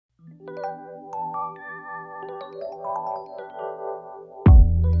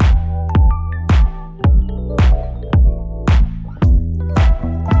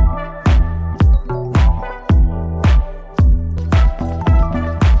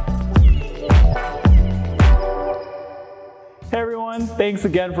everyone, thanks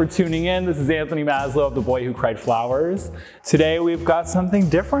again for tuning in. This is Anthony Maslow of The Boy Who Cried Flowers. Today we've got something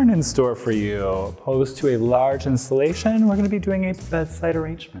different in store for you. Opposed to a large installation, we're going to be doing a bedside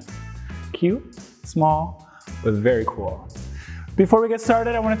arrangement. Cute, small, but very cool. Before we get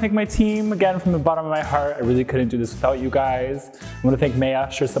started, I want to thank my team again from the bottom of my heart. I really couldn't do this without you guys. I want to thank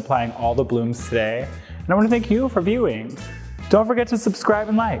Mayesh for supplying all the blooms today. And I want to thank you for viewing. Don't forget to subscribe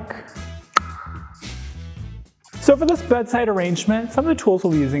and like. So for this bedside arrangement, some of the tools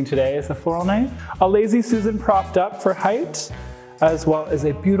we'll be using today is a floral knife, a Lazy Susan propped up for height, as well as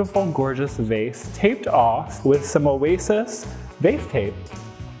a beautiful, gorgeous vase taped off with some Oasis vase tape.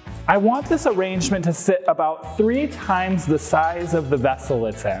 I want this arrangement to sit about 3 times the size of the vessel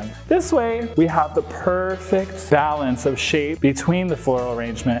it's in. This way, we have the perfect balance of shape between the floral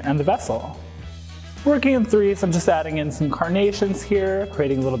arrangement and the vessel. Working in threes, I'm just adding in some carnations here,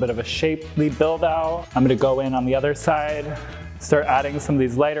 creating a little bit of a shapely build out. I'm gonna go in on the other side, start adding some of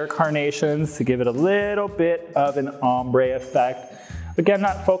these lighter carnations to give it a little bit of an ombre effect. Again,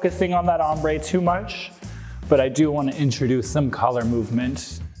 not focusing on that ombre too much, but I do want to introduce some color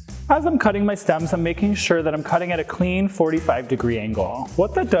movement. As I'm cutting my stems, I'm making sure that I'm cutting at a clean 45-degree angle.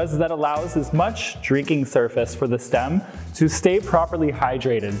 What that does is that allows as much drinking surface for the stem to stay properly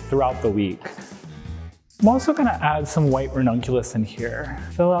hydrated throughout the week. I'm also going to add some white ranunculus in here,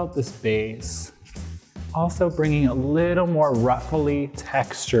 fill out this base. Also bringing a little more ruffly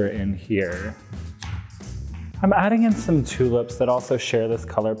texture in here. I'm adding in some tulips that also share this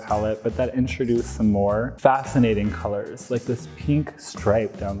color palette, but that introduce some more fascinating colors, like this pink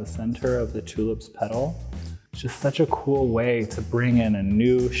stripe down the center of the tulip's petal. It's just such a cool way to bring in a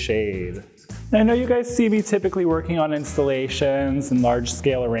new shade. And I know you guys see me typically working on installations and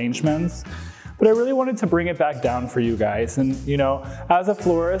large-scale arrangements, but I really wanted to bring it back down for you guys. And you know, as a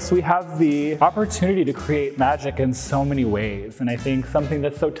florist, we have the opportunity to create magic in so many ways. And I think something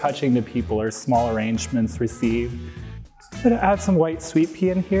that's so touching to people are small arrangements received. I'm gonna add some white sweet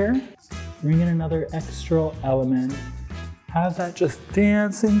pea in here. Bring in another extra element. Have that just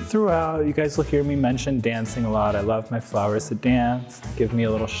dancing throughout. You guys will hear me mention dancing a lot. I love my flowers to dance. Give me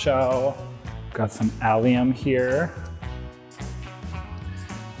a little show. Got some allium here.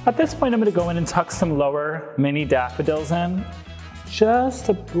 At this point, I'm going to go in and tuck some lower mini daffodils in, just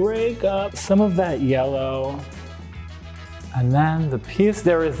to break up some of that yellow. And then the piece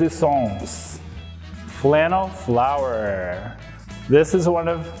de resistance, flannel flower. This is one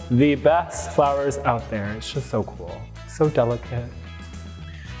of the best flowers out there. It's just so cool, so delicate.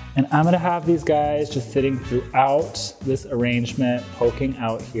 And I'm going to have these guys just sitting throughout this arrangement, poking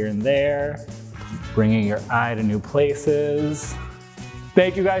out here and there, bringing your eye to new places.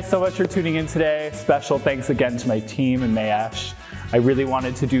 Thank you guys so much for tuning in today. Special thanks again to my team and Mayesh. I really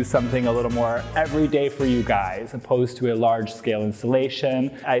wanted to do something a little more everyday for you guys, opposed to a large scale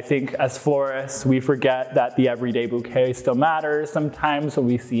installation. I think as florists, we forget that the everyday bouquet still matters sometimes when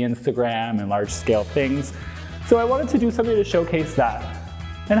we see Instagram and large scale things. So I wanted to do something to showcase that.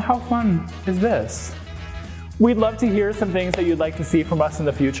 And how fun is this? We'd love to hear some things that you'd like to see from us in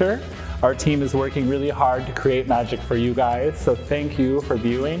the future. Our team is working really hard to create magic for you guys, so thank you for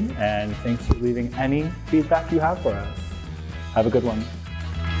viewing and thanks for leaving any feedback you have for us. Have a good one.